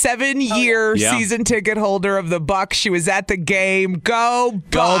fan. 7-year season ticket holder of the Bucks. She was at the game. Go Bucks.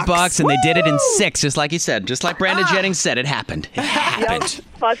 Go Bucks. And they did it in 6, just like you said. Just like Brandon Jennings said. It happened. It happened. Yep.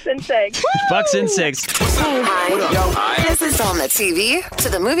 Bucks in 6. Bucks in 6. Hi. This is on the TV, to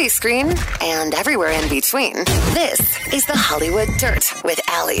the movie screen, and everywhere in between. This is the Hollywood Dirt with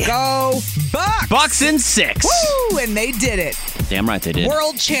Allie. Go Bucks. Bucks in 6. Woo! And they did it. Damn right they did.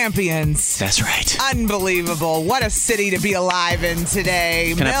 World champions. That's right. Unbelievable. What a city to be alive in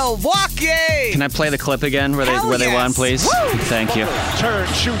today. Can Milwaukee. Can I play the clip again where they won, please? Woo! Thank you. Turn,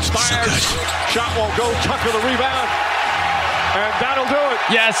 shoots, fires. Shot won't go. Tucker the rebound. And that'll do it.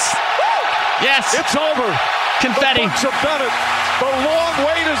 Yes. Yes. It's over. Confetti. The Bucks have done it. The long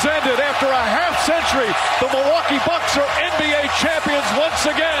wait has ended. After a half century, the Milwaukee Bucks are NBA champions once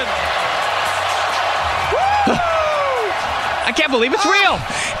again. I can't believe it's real.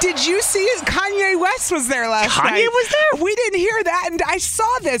 Did you see it? Kanye West was there last night. Kanye was there? We didn't hear that, and I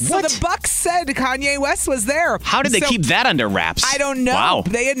saw this. What? So the Bucks said Kanye West was there. How did they keep that under wraps? I don't know. Wow.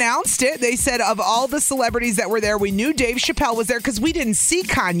 They announced it. They said of all the celebrities that were there, we knew Dave Chappelle was there because we didn't see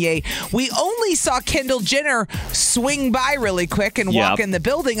Kanye. We only saw Kendall Jenner swing by really quick and walk in the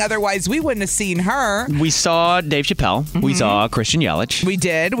building. Otherwise, we wouldn't have seen her. We saw Dave Chappelle. We saw Christian Yelich. We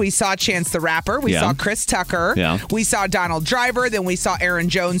did. We saw Chance the Rapper. We saw Chris Tucker. Yeah. We saw Donald Driver. Then we saw Aaron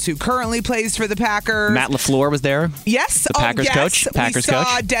Jones, who currently plays for the Packers. Matt LaFleur was there. Yes. The Packers coach. We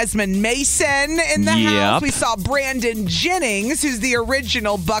saw Desmond Mason in the house. We saw Brandon Jennings, who's the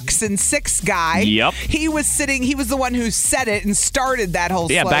original Bucks and Six guy. Yep. He was the one who said it and started that whole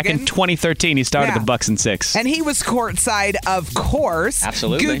slogan. Back in 2013, he started the Bucks and Six. And he was courtside, of course.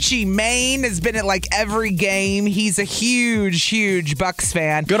 Absolutely. Gucci Mane has been at like every game. He's a huge, huge Bucks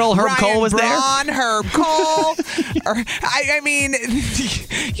fan. Good old Herb Ryan Cole was Braun, there. Herb Cole. I mean,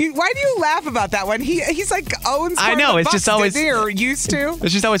 why do you laugh about that one? He's like owns. I know. It's Bucks, just always or used to.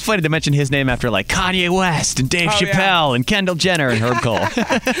 It's just always funny to mention his name after like Kanye West and Dave Chappelle and Kendall Jenner and Herb Cole.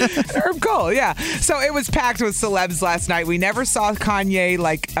 Herb Cole, yeah. So it was packed with celebs last night. We never saw Kanye,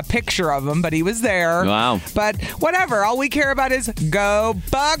 like a picture of him, but he was there. Wow. But whatever. All we care about is go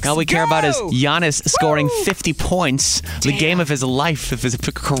Bucks. All we care about is Giannis scoring 50 points, the game of his life, of his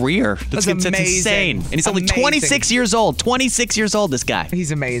career. That's insane. And he's only 26 years old. 26 years old, this guy.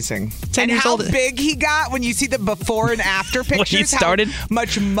 He's amazing. 10 years how old. Big he got when you see the before and after pictures. When he started. How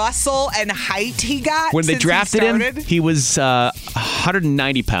much muscle and height he got. When they since drafted him, started. he was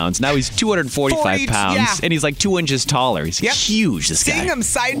 190 pounds. Now he's 245 pounds, and he's like 2 inches taller. He's huge, this guy. Seeing him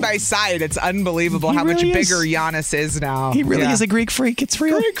side by side, it's unbelievable how much bigger Giannis is now. He really is a Greek freak. It's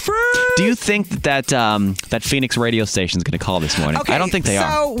real. Greek freak. Do you think that Phoenix radio station is going to call this morning? Okay, I don't think they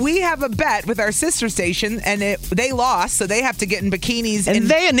are. So we have a bet with our sister station, and they lost, so they have to get in bikinis. And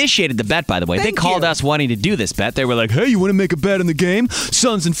they initiated the bet, by the way. They called us wanting to do this bet. They were like, hey, you want to make a bet in the game?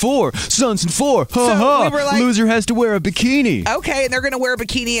 Suns and 4. Suns and 4. Ha ha. We were like, loser has to wear a bikini. Okay, and they're going to wear a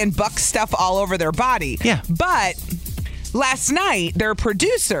bikini and Buck stuff all over their body. Yeah. But last night, their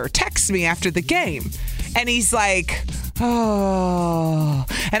producer texts me after the game, and he's like, oh.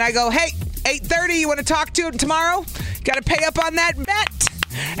 And I go, hey, 8:30, you want to talk to him tomorrow? Got to pay up on that bet.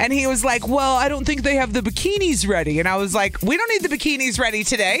 And he was like, well, I don't think they have the bikinis ready. And I was like, we don't need the bikinis ready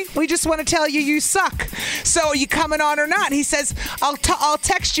today. We just want to tell you suck. So are you coming on or not? He says, I'll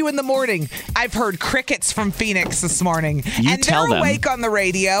text you in the morning. I've heard crickets from Phoenix this morning. And they're awake on the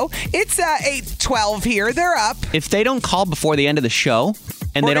radio. It's 8:12 here. They're up. If they don't call before the end of the show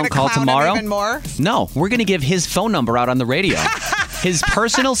and We're they don't call clown tomorrow, him even more? No, we're going to give his phone number out on the radio. His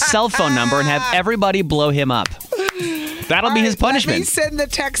personal cell phone number, and have everybody blow him up. That'll be his punishment. Let me send the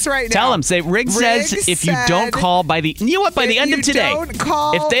text right now. Tell him, say, Riggs says if you don't call by the, you know what, by the end of today.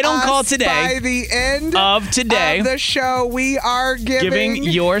 If they don't call today, by the end of today, of the show, we are giving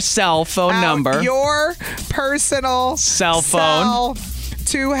your cell phone number, your personal cell phone,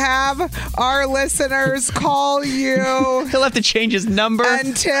 to have our listeners call you. He'll have to change his number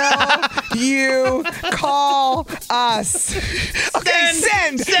until you call us. Okay,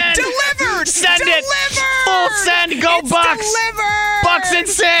 send. Delivered. Send delivered. it. Full send. Go it's Bucks. Delivered. Bucks in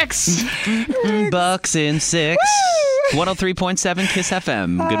 6. Bucks in 6. 103.7 Kiss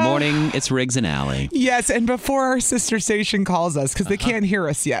FM. Good morning. It's Riggs and Alley. Yes, and before our sister station calls us, because they can't hear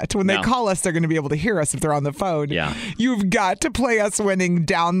us yet. When they call us, they're going to be able to hear us if they're on the phone. Yeah. You've got to play us winning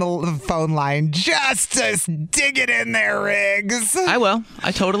down the phone line. Just to dig it in there, Riggs. I will.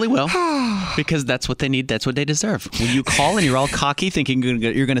 I totally will. Because that's what they need. That's what they deserve. When you call and you're all cocky thinking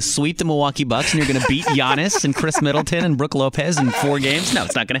you're going to sweep the Milwaukee Bucks and you're going to beat Giannis and Chris Middleton and Brooke Lopez in 4 games, no,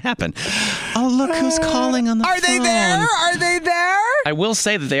 it's not going to happen. Oh, look who's calling on the phone. Are they there? Are they there? I will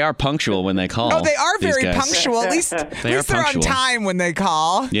say that they are punctual when they call. Oh, they are very guys. punctual. At least they're punctual. on time when they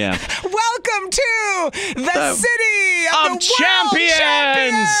call. Yeah. Welcome to the city of the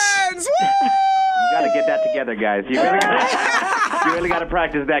champions. Woo! You got to get that together, guys. You really got to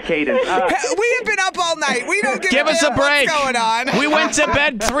practice that cadence. We have been up all night. We don't give us a break. What's going on? We went to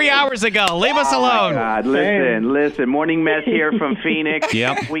bed 3 hours ago. Leave us alone. God, listen. Morning mess here from Phoenix.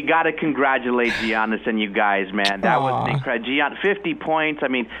 Yep. We got to congratulate Giannis and you guys, man. That was incredible. Giannis, 50 points. I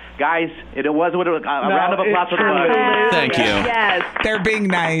mean, guys, it was what it was. A round of applause for the Bucks. Thank you. Yes. They're being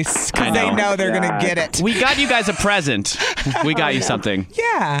nice because they know they're going to get it. We got you guys a present. We got you something.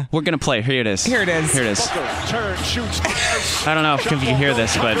 Yeah. We're going to play. Here it is. Here it is. Here it is. Turn, shoots, I don't know if you can hear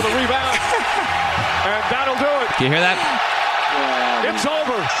this, but... The rebound, and that'll do it. Do you hear that? It's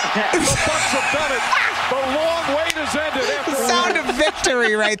over. The Bucks have done it. The long wait has ended. The sound of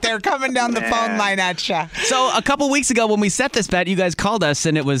victory right there coming down the phone line at you. So a couple weeks ago when we set this bet, you guys called us,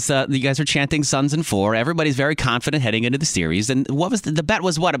 and it was you guys were chanting Suns in 4. Everybody's very confident heading into the series. And what was the bet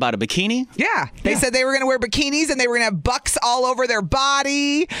was what, about a bikini? Yeah. They said they were going to wear bikinis and they were going to have bucks all over their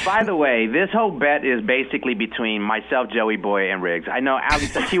body. By the way, this whole bet is basically between myself, Joey Boy, and Riggs. I know Allie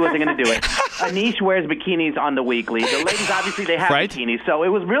said she wasn't going to do it. Anish wears bikinis on the weekly. The ladies, obviously, they have bikinis. So it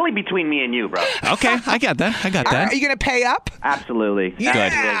was really between me and you, bro. Okay, I got that. Are you going to pay up? Absolutely. Yeah.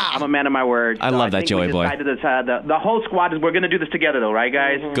 Good. I'm a man of my word. I love that, Joey Boy. The whole squad we're going to do this together, though, right,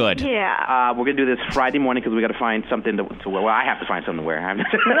 guys? Good. Yeah. We're going to do this Friday morning because we got to find something to wear. Well, I have to find something to wear.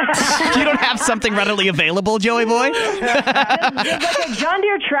 You don't have something readily available, Joey Boy? Does like a John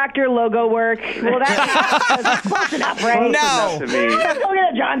Deere tractor logo work? Well, that's close enough, right? No. To me. Let's go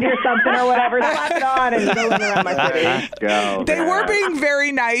get a John Deere something or whatever, slap it on, and go around my city. Go. They were being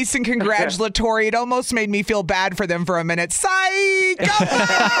very nice and congratulatory. It almost made me feel bad for them for a minute. Psych! Go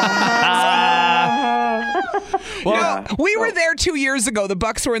Bucks! We were there 2 years ago. The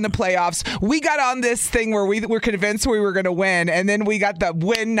Bucks were in the playoffs. We got on this thing where we were convinced we were going to win, and then we got the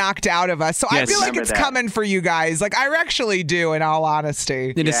win knocked out of us. So I feel like it's coming for you guys. Like, I actually do, in all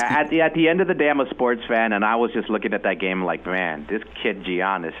honesty. Yeah, at the end of the day, I'm a sports fan, and I was just looking at that game like, man, this kid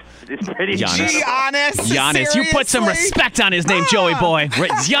Giannis is pretty Giannis, you put some respect on his name, Joey Boy.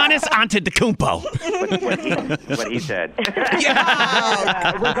 Giannis Antetokounmpo. What he said.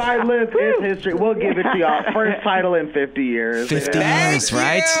 Regardless, it's history. We'll give it to y'all. First title in 50 years. 50 years,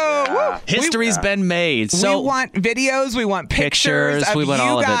 right? History's been made. So we want videos, we want pictures of we want you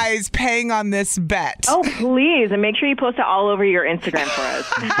all guys paying on this bet. Oh, please. And make sure you post it all over your Instagram for us.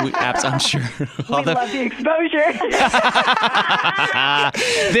 I'm sure. We love the exposure.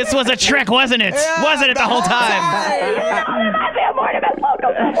 This was a trick, wasn't it? Wasn't it the whole time?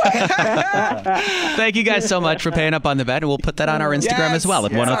 Thank you guys so much for paying up on the bet, and we'll put that on our Instagram as well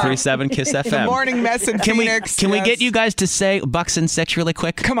at 1037 Kiss FM. The morning mess in Phoenix. Can we get you guys to say Bucks and 6 really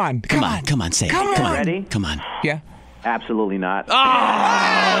quick? Come on, say it. Come on. Ready? Come on. Yeah. Absolutely not.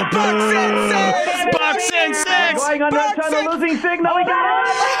 Oh, Bucks and 6! Going on a losing signal. We got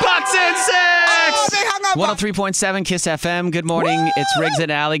it. Bucks and 6! Oh, they hung up. 103.7 Kiss FM. Good morning. Woo! It's Riggs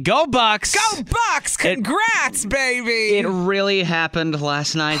and Allie. Go Bucks! Go Bucks! Congrats, baby! It really happened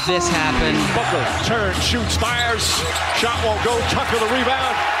last night. This happened. Booker turns, shoots, fires. Shot won't go. Tucker the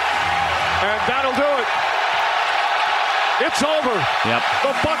rebound. And that'll do it. It's over. Yep.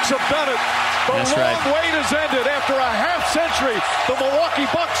 The Bucks have done it. The long wait has ended. After a half century, the Milwaukee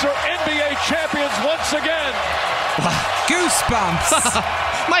Bucks are NBA champions once again. Goosebumps.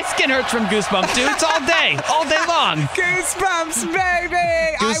 My skin hurts from goosebumps, dude. It's all day long. Goosebumps, baby.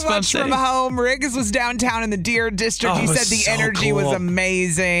 I watched from home. Riggs was downtown in the Deer District. He said the energy was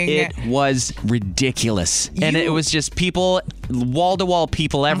amazing. It was ridiculous. And it was just people, wall-to-wall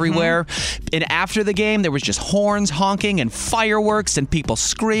people everywhere. And after the game, there was just horns honking and fireworks and people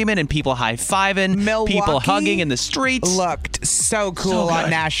screaming and people high-fiving, Milwaukee people hugging in the streets. Looked so cool on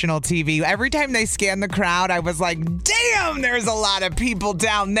national TV. Every time they scanned the crowd, I was like, damn, there's a lot of people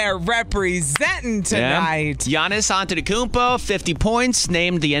down there representing tonight. Yeah. Giannis Antetokounmpo, 50 points,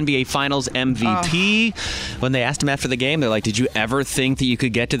 named the NBA Finals MVP. When they asked him after the game, they're like, did you ever think that you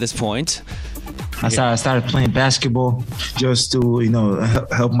could get to this point? I started playing basketball just to,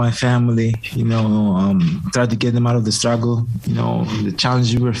 help my family, try to get them out of the struggle, the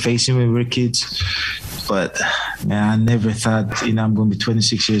challenges we were facing when we were kids. But, man, I never thought, I'm going to be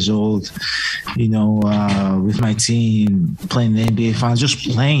 26 years old, with my team, playing the NBA Finals, just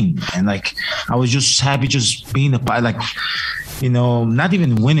playing. And, I was just happy just being a part, not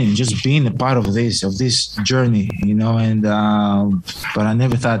even winning, just being a part of this journey, and but I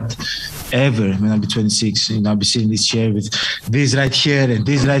never thought ever when I'll be 26, I'll be sitting in this chair with this right here and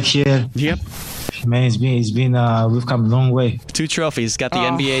this right here. Yep. Man, it's been we've come a long way. 2 trophies. Got the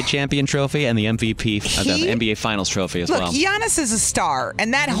NBA champion trophy and the MVP, the NBA Finals trophy as well. Look, Giannis is a star,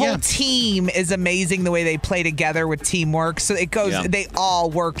 and that whole team is amazing the way they play together with teamwork. So it goes, they all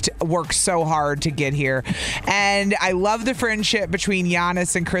work so hard to get here. And I love the friendship between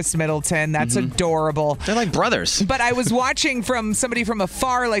Giannis and Chris Middleton. That's adorable. They're like brothers. But I was watching from somebody from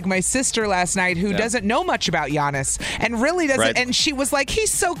afar, like my sister last night, who doesn't know much about Giannis and really doesn't. And she was like,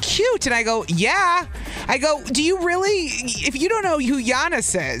 he's so cute. And I go, yeah. yeah. I go, do you really, if you don't know who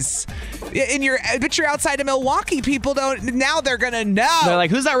Giannis is, but you're outside of Milwaukee, people don't, now they're going to know. They're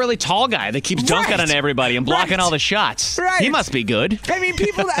like, who's that really tall guy that keeps dunking on everybody and blocking all the shots? Right. He must be good. I mean,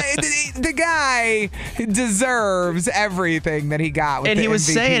 people, the guy deserves everything that he got with and the he was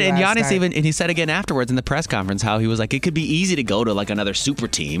MVP saying, and last Giannis night. even, and he said again afterwards in the press conference how he was like, it could be easy to go to like another super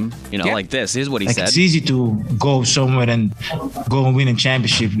team, like this. Here's what he said. It's easy to go somewhere and go and win a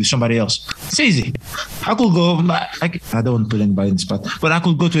championship with somebody else. It's easy. I could go, I don't want to put anybody in the spot, but I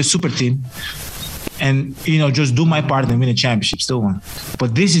could go to a super team and, just do my part and win a championship, still won.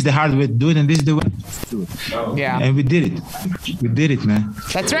 But this is the hard way to do it, and this is the way to do it. Yeah. And we did it. We did it, man.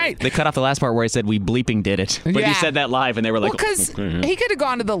 That's right. They cut off the last part where he said, we bleeping did it. But he said that live, and they were like, because he could have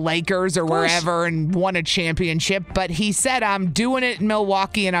gone to the Lakers or wherever and won a championship, but he said, I'm doing it in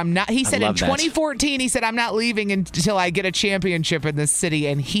Milwaukee, and I'm not. He said in 2014, he said, I'm not leaving until I get a championship in this city,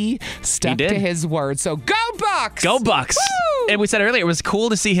 and he stuck to his word. So go Bucks! Go Bucks! Woo! And we said earlier, it was cool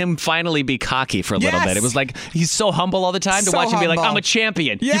to see him finally be cocky for a little bit. It was like, he's so humble all the time to watch him be like, I'm a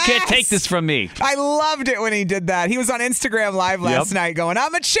champion. Yes! You can't take this from me. I loved it when he did that. He was on Instagram Live last night going,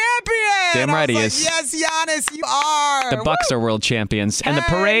 I'm a champion! Damn right he is. Yes, Giannis, you are! The Bucks are world champions. And the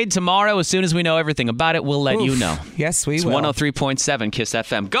parade tomorrow, as soon as we know everything about it, we'll let you know. Yes, we it's will. 103.7 KISS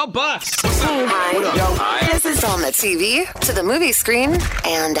FM. Go Bucks! Hi. This is on the TV, to the movie screen,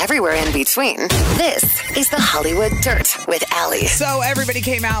 and everywhere in between. This is the Hollywood Dirt with Allie. So everybody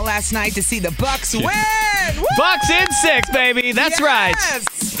came out last night to see the Bucks win! Woo! Bucks in 6, baby. That's right.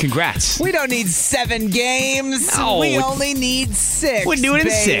 Congrats. We don't need 7 games. No. We only need 6. We're doing it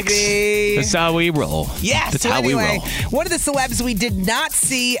in 6. baby. That's how we roll. Yes. That's so how anyway, we roll. One of the celebs we did not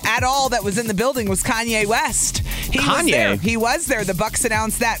see at all that was in the building was Kanye West. He was Kanye? there. He was there. The Bucks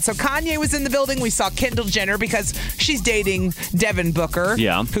announced that. So Kanye was in the building. We saw Kendall Jenner because she's dating Devin Booker,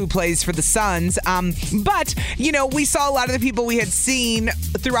 who plays for the Suns. But, we saw a lot of the people we had seen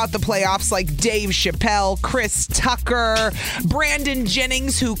throughout the playoffs, like Dave Chappelle, Chris Tucker, Brandon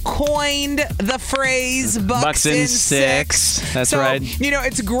Jennings, who coined the phrase Bucks in 6. That's right.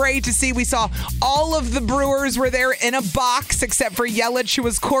 It's great to see. We saw all of the Brewers were there in a box, except for Yelich, who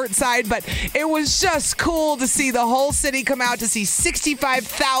was courtside. But it was just cool to see the whole city come out to see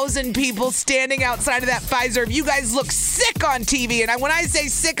 65,000 people standing outside of that Pfizer. You guys look sick on TV. And when I say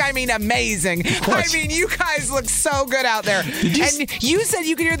sick, I mean amazing. I mean, you guys look so good out there. And you said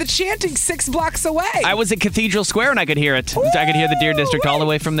you could hear the chanting 6 blocks away. I was at Cathedral Square and I could hear it. I could hear the Deer District all the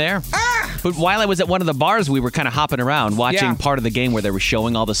way from there. But while I was at one of the bars, we were kind of hopping around watching part of the game where they were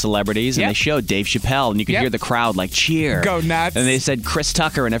showing all the celebrities, and they showed Dave Chappelle, and you could hear the crowd like cheer. Go nuts. And they said Chris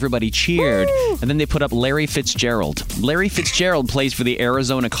Tucker, and everybody cheered. And then they put up Larry Fitzgerald. Larry Fitzgerald plays for the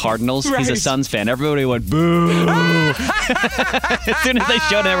Arizona Cardinals. He's a Suns fan. Everybody went, boo. As soon as they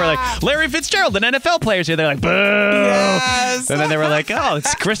showed it, they were like, Larry Fitzgerald, an NFL player's here. They're like, boo. Yes. And then they were like, oh,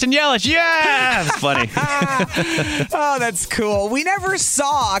 it's Kristen Yelich. Yeah. It's funny. Oh, that's cool. We never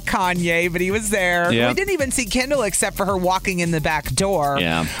saw Kanye, but he was there. Yeah. We didn't even see Kendall except for her walking in the back door.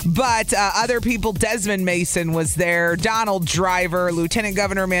 Yeah. But other people, Desmond Mason was there. Donald Driver, Lieutenant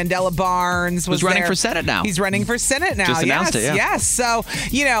Governor Mandela Barnes was running there. for Senate now. He's running for Senate now. Just announced it, yeah. Yes. So,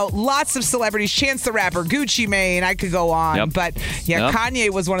 lots of celebrities. Chance the Rapper, Gucci Mane, I could go on. Yep. But, Kanye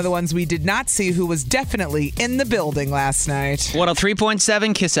was one of the ones we did not see who was definitely in the building last night.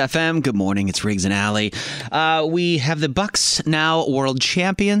 103.7 KISS FM. Good morning. It's Riggs and Alley. We have the Bucks now world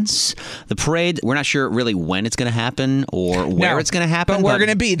champions. The parade, we're not sure really when it's going to happen or where it's going to happen. But we're going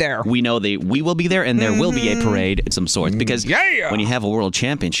to be there. We know we will be there, and there will be a parade of some sort. Because when you have a world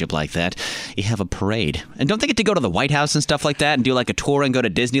championship like that, you have a parade. And don't they get to go to the White House and stuff like that and do like a tour and go to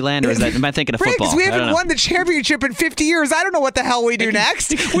Disneyland? Or am I thinking of football? Riggs, we haven't won the championship in 50 years. I don't know what the hell we do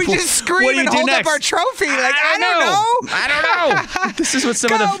next. We just scream and hold up our trophy. Like, I don't know. I don't know. This is what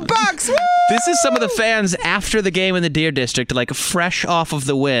some of the Bucks. Woo! This is some of the fans after the game in the Deer District, like fresh off of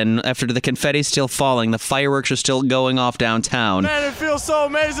the win, after the confetti's still falling, the fireworks are still going off downtown. Man, it feels so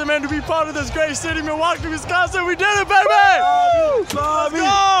amazing, man, to be part of this great city, Milwaukee, Wisconsin. We did it, baby! Let's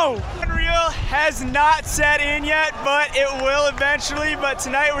go! Unreal has not set in yet, but it will eventually. But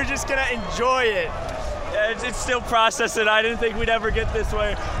tonight we're just gonna enjoy it. It's still processing. I didn't think we'd ever get this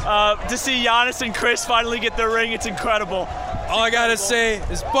way. To see Giannis and Chris finally get their ring, it's incredible. All I gotta say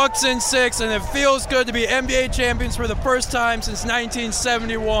is Bucks in 6, and it feels good to be NBA champions for the first time since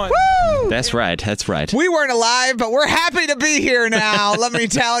 1971. Woo! That's right. That's right. We weren't alive, but we're happy to be here now. Let me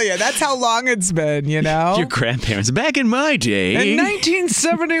tell you, that's how long it's been. You know, Your grandparents back in my day. in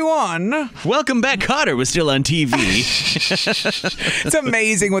 1971. Welcome back, Cotter was still on TV. It's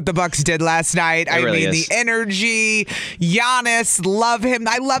amazing what the Bucks did last night. I really mean, is. the energy, Giannis, love him.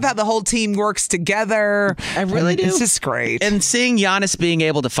 I love how the whole team works together. I really do. It's just great. And seeing Giannis being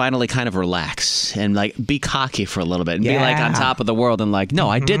able to finally kind of relax and like be cocky for a little bit and be like on top of the world and like, no,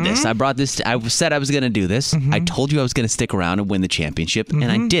 I did this. I brought this. I said I was going to do this. I told you I was going to stick around and win the championship, and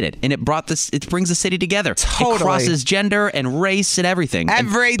I did it. And it brings the city together. Totally. It crosses gender and race and everything.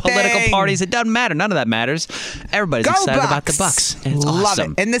 Everything. And political parties. It doesn't matter. None of that matters. Everybody's Go excited Bucks. about the Bucks. And it's Love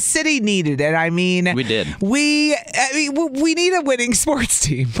awesome. it. And the city needed it. I mean, We did. We need a winning sports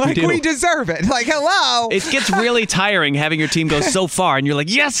team. Like, do. we deserve it. Like, hello. It gets really tiring having your team go so far, and you're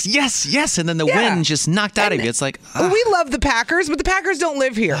like, yes, yes, yes, and then the win just knocked out of you. It's like, we love the Packers, but the Packers don't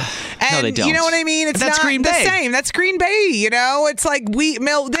live here. And No, they don't. You know what I mean? It's But that's not Green the Bay. same. That's Green Bay. You know, it's like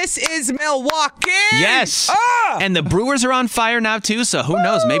this is Milwaukee. yes. And the Brewers are on fire now too, so who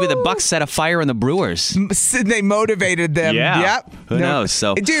knows? Maybe the Bucks set a fire in the Brewers. They motivated them. Yeah. Yep. Who knows?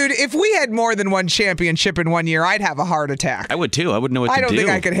 So, dude, if we had more than one championship in 1 year, I'd have a heart attack. I would too. I wouldn't know what I to don't do. think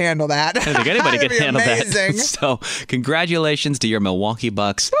I could handle that. I don't think anybody That'd could be handle amazing. that. So, congratulations to your Milwaukee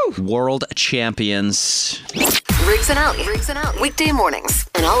Bucks, world champions. Riggs and Out. Weekday mornings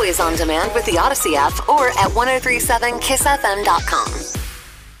and always on demand with the Odyssey app or at 1037kissfm.com.